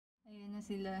na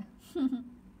sila.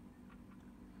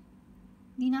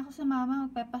 Hindi na ako sumama.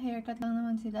 Magpapa-haircut lang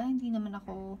naman sila. Hindi naman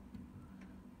ako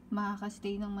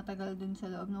makakastay ng matagal dun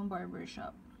sa loob ng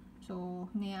barbershop. So,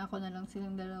 niya ako na lang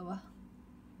silang dalawa.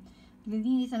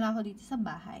 Lilinis na lang ako dito sa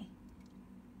bahay.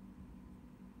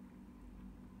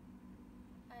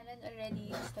 Alan already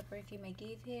used the perfume I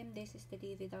gave him. This is the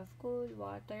David of Cool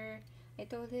Water. I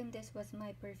told him this was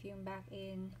my perfume back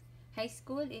in high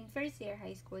school, in first year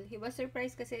high school. He was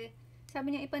surprised kasi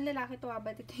sabi niya, ipanlalaki to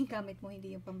ba't ito yung gamit mo,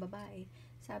 hindi yung pambabae.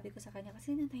 Sabi ko sa kanya,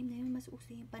 kasi na time na yun, mas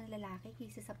uso yung panlalaki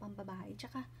kaysa sa pambabae.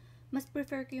 Tsaka, mas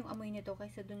prefer ko yung amoy nito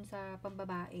kaysa dun sa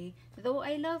pambabae. Though,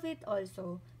 I love it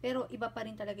also. Pero, iba pa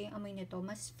rin talaga yung amoy nito.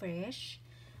 Mas fresh.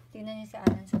 Tingnan niyo si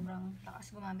Alan, sobrang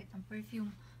lakas gumamit ng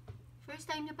perfume.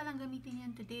 First time niya palang gamitin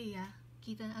yan today, ah.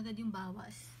 Kita na agad yung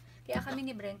bawas. Kaya kami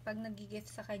ni Brent, pag nag-gift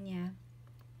sa kanya,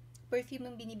 perfume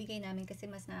ang binibigay namin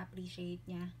kasi mas na-appreciate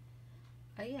niya.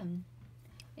 Ayan.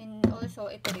 And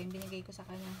also, ito rin, binigay ko sa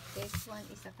kanya. This one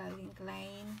is a Calvin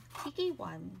Klein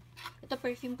CK1. Ito,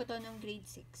 perfume ko to ng grade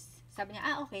 6. Sabi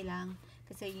niya, okay lang.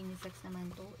 Kasi unisex naman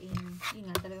to. And,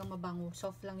 yun nga, talagang mabango.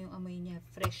 Soft lang yung amoy niya.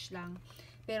 Fresh lang.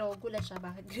 Pero, gulat siya,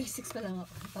 bakit grade 6 pa lang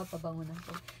ako papabango na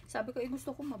to. Sabi ko,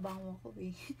 gusto ko mabango ako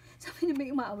eh. Sabi niya, may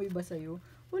umaamoy ba sa'yo?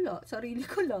 Wala, sarili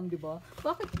ko lang, di ba?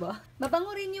 Bakit ba?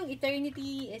 Mabango rin yung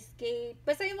Eternity, Escape.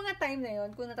 Basta yung mga time na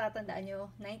yun, kung natatandaan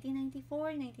nyo,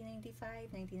 1994,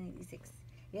 1995, 1996.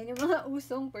 Yan yung mga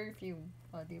usong perfume.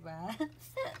 O, di ba?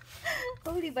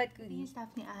 Holy bad goodie. Yung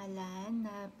staff ni Alan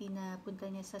na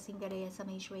pinapunta niya sa Singareya sa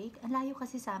Mayshwake. Ang layo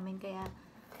kasi sa amin, kaya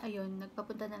ayun,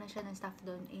 nagpapunta na lang siya ng staff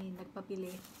doon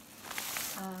nagpapili.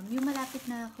 Yung malapit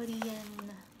na Korean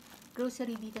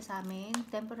grocery dito sa amin,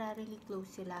 temporarily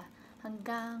closed sila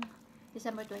hanggang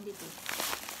December 22.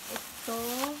 Ito,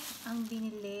 ang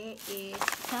binili is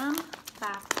isang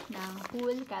pack ng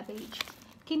whole cabbage,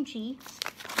 kimchi,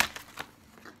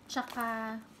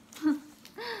 tsaka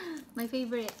my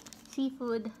favorite,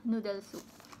 seafood noodle soup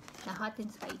na hot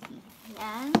and spicy.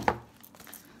 Ayan.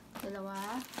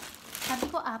 Dalawa. Sabi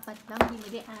ko 4 lang,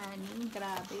 binili 6.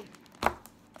 Grabe.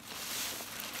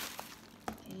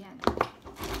 Ayan.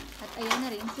 At ayan na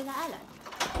rin sila Alan.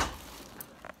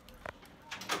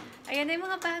 Ayan na yung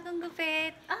mga bagong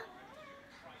gupit. Ah!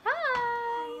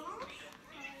 Hi!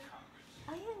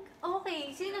 Ayan.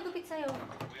 Okay. Sino nagupit sa'yo?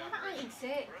 Parang ang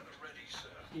igsi.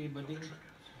 Iba din.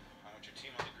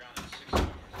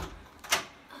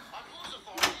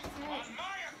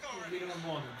 Hindi naman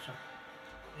modern siya.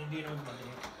 Hindi naman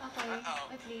modern. Okay.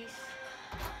 At least.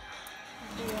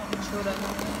 Ito yung itsura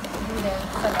ng noodle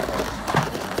sa loob.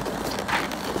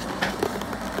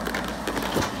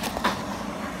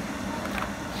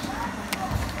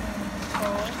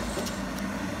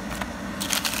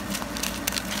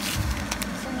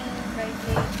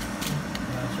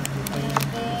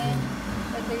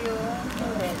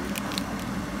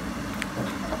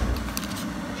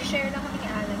 Share lang kami ni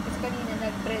Alan kasi kanina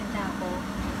nag-bread na ako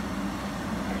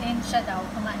and siya daw,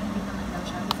 kumain din naman daw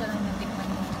siya. Gusto lang natikman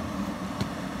yung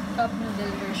cup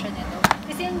noodle version nito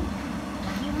kasi yung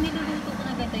niluluto ko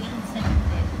na ganito yung instant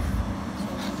noodles,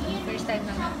 so first time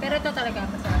naman, pero ito talaga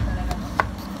masarap talaga.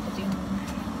 Ito yung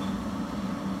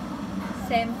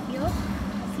sempyo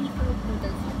seafood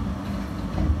noodles.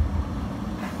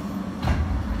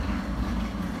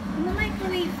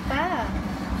 Microwave pa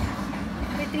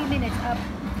for 3 minutes up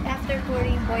after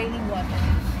pouring boiling water.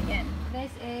 Ayan.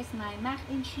 This is my mac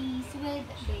and cheese with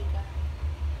bacon.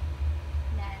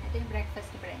 Yan. Ito yung breakfast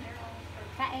ni Brent.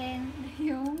 Kain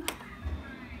yung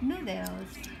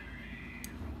noodles.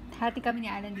 Hati kami ni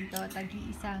Alan dito.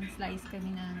 Tag-isang slice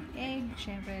kami ng egg.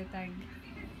 Siyempre,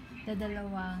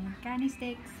 dalawang canny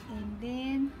sticks. And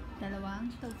then, 2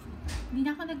 tofu. Hindi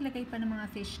na ako naglagay pa ng mga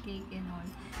fish cake and all.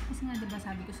 Kasi nga, diba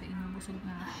sabi ko sa inyo, busog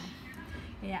na ako.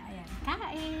 Kaya, ayan.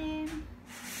 Kain!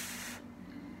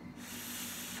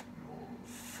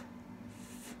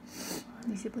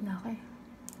 Nisipon na ako eh.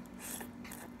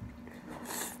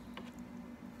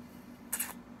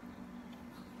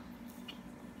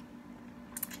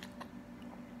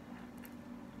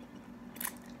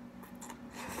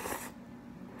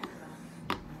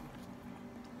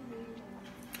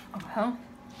 Ha?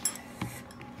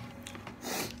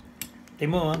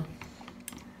 Timo, ha?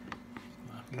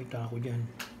 Makikita ako dyan.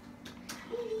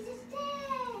 Hades is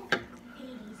dead!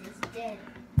 Hades is dead.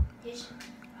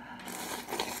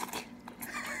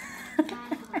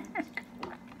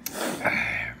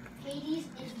 Hades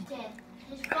is dead.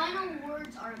 His final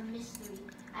words are a mystery,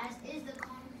 as is the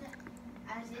content.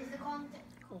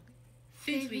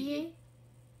 Février,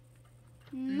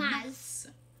 mars,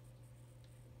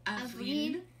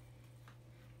 avril,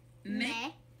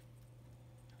 mai,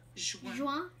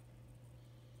 juin,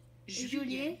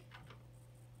 juillet,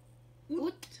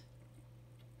 août,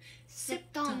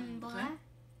 septembre,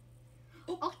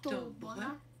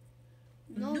 octobre,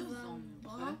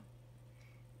 novembre,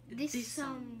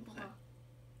 décembre.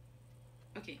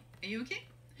 Okay, are you okay?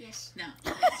 Yes. Now,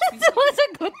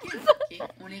 Sumasagot. okay,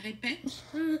 on les répète.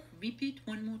 Repeat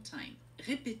one more time.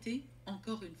 Répétez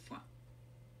encore une fois.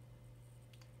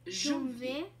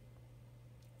 Janvier, Janvier,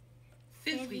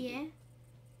 février, février,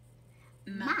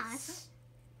 mars, mars,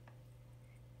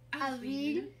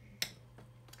 avril,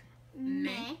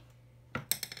 mai,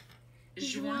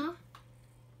 juin, juin,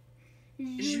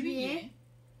 juillet, juillet,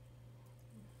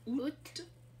 août,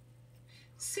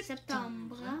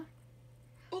 septembre, septembre,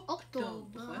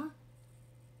 octobre,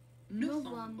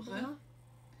 novembre. novembre,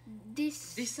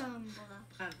 décembre.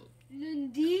 Bravo.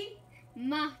 Lundi,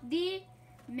 mardi,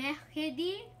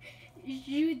 mercredi,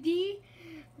 jeudi,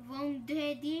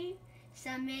 vendredi,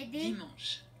 samedi.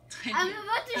 Dimanche. Très I'm bien.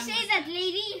 about to say that,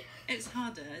 lady. It's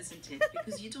harder, isn't it?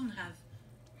 Because you don't have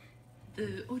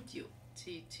the audio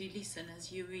to listen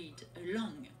as you read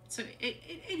along. So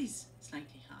it is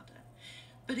slightly harder.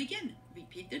 But again,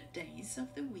 repeat the days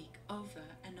of the week over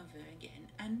and over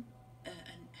again, and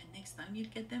next time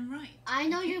you'll get them right. I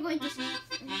know you're going to say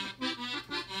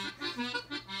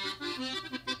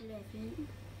 11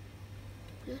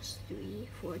 plus 3,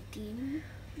 14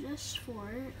 plus 4,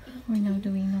 18. We're now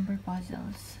doing number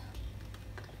puzzles.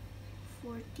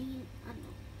 14,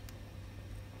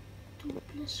 2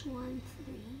 plus 1,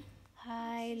 3.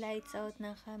 Hi, lights out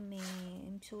na kami.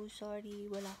 I'm so sorry.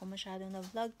 Wala akong masyadong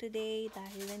na-vlog today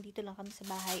dahil nandito lang kami sa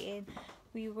bahay and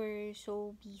we were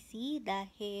so busy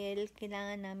dahil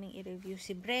kailangan naming i-review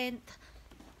si Brent.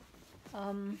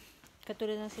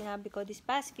 Katulad ng sinabi ko this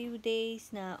past few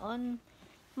days na on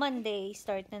Monday,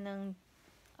 start na ng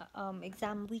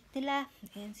exam week nila.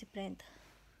 Ayan si Brent.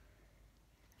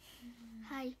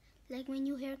 Hi, like my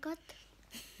new haircut?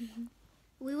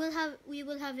 we will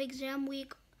have exam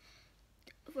week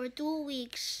for 2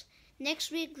 weeks. Next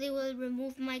week they will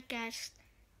remove my cast.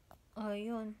 Oh,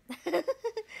 yun.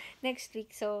 Next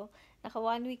week. So, naka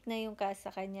 1 week na yung cast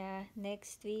sa kanya.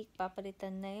 Next week,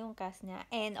 papalitan na yung cast niya.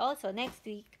 And also, next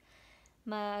week,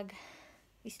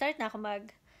 start na ako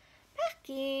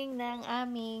mag-packing ng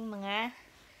aming mga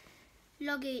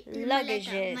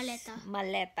luggages.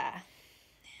 Maleta.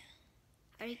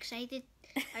 Are you excited?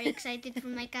 Are you excited for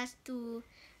my cast to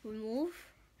remove?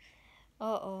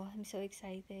 Oo, I'm so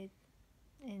excited.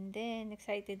 And then,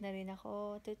 excited na rin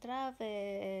ako to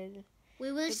travel. We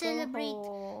will To go celebrate.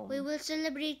 home. We will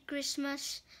celebrate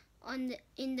Christmas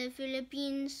in the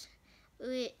Philippines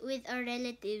with our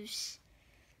relatives.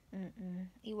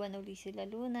 Iwan uli sila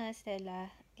Luna, Stella,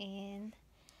 and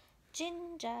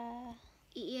Jinja.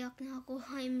 Iiyak na ako.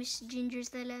 I miss Ginger,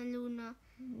 Stella, and Luna.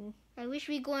 I wish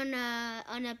we go on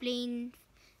a plane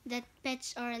that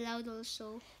pets are allowed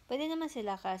also. Pwede naman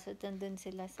sila kaso nandun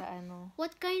sila sa ano.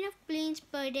 What kind of planes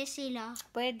pwede sila?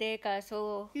 Pwede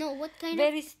kaso No, what kind of...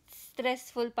 very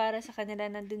stressful para sa kanila.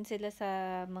 Nandun sila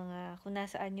sa mga, kung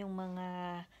nasaan yung mga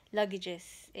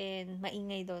luggages. And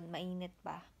maingay doon, mainit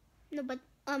pa. No, but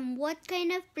what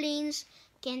kind of planes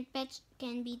can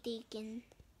be taken?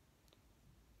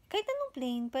 Kahit anong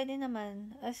plane, pwede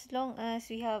naman. As long as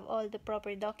we have all the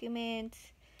proper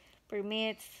documents,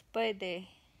 permits, pwede.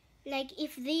 Like,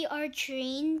 if they are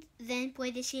trained, then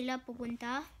pwede sila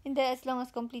pupunta? Hindi, as long as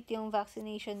complete yung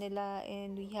vaccination nila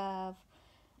and we have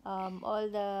all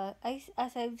the,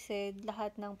 as I've said,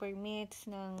 lahat ng permits,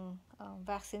 ng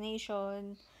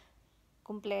vaccination,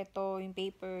 kumpleto, yung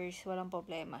papers, walang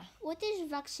problema. What is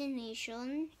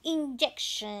vaccination?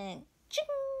 Injection! Ching!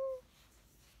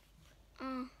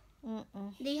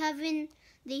 They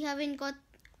haven't got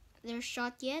their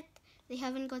shot yet? They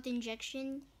haven't got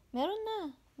injection? Meron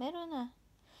na.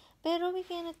 Pero we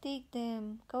cannot take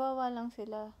them. Kawawa lang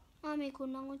sila. May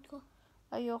kunangot ko.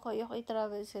 Ayoko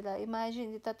i-travel sila.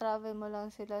 Imagine, ita-travel mo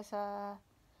lang sila sa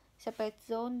pet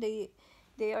zone.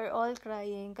 They are all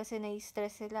crying kasi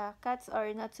na-stress sila. Cats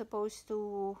are not supposed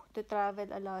to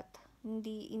travel a lot.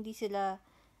 Hindi sila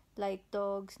like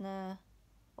dogs na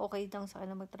okay lang sa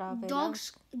kanila mag-travel.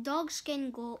 Dogs can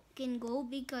go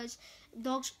because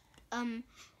dogs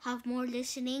have more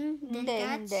listening than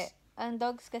cats. Hindi. Ang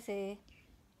dogs kasi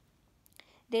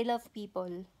they love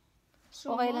people.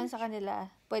 So Okay lang sa kanila.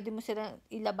 Pwede mo silang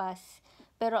ilabas.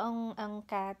 Pero ang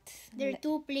cats, they're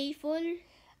too playful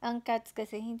ang cats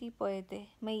kasi hindi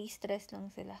pwede. May stress lang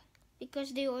sila.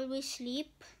 because they always sleep.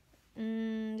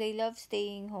 They love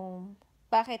staying home.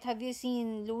 Bakit? Have you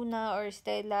seen Luna or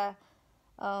Stella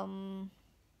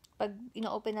pag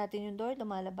ina-open natin yung door,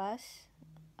 lumalabas?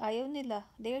 Ayaw nila.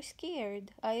 They're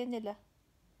scared. Ayaw nila.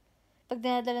 Pag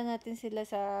dinadala natin sila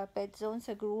sa pet zone,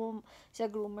 sa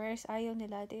groomers, ayaw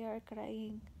nila. They are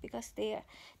crying. Because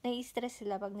nai-stress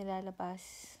sila pag nilalabas.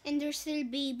 And they're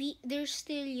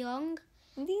still young.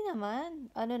 Hindi naman.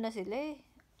 Ano na sila eh.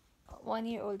 1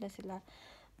 year old na sila.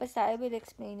 Basta, I will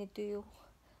explain it to you.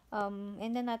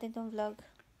 End na natin tong vlog.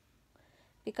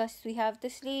 Because we have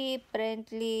to sleep,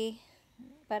 Brently.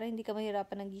 Para hindi ka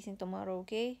mahirapan ng gising tomorrow,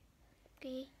 okay?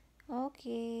 Okay.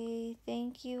 Okay,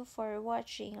 thank you for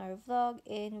watching our vlog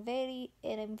and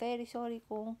I'm very sorry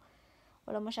kung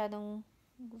wala masyadong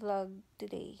vlog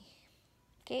today.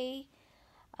 Okay?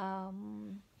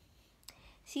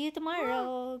 See you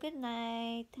tomorrow. Good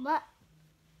night. Bye.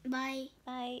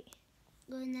 Bye.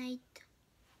 Good night.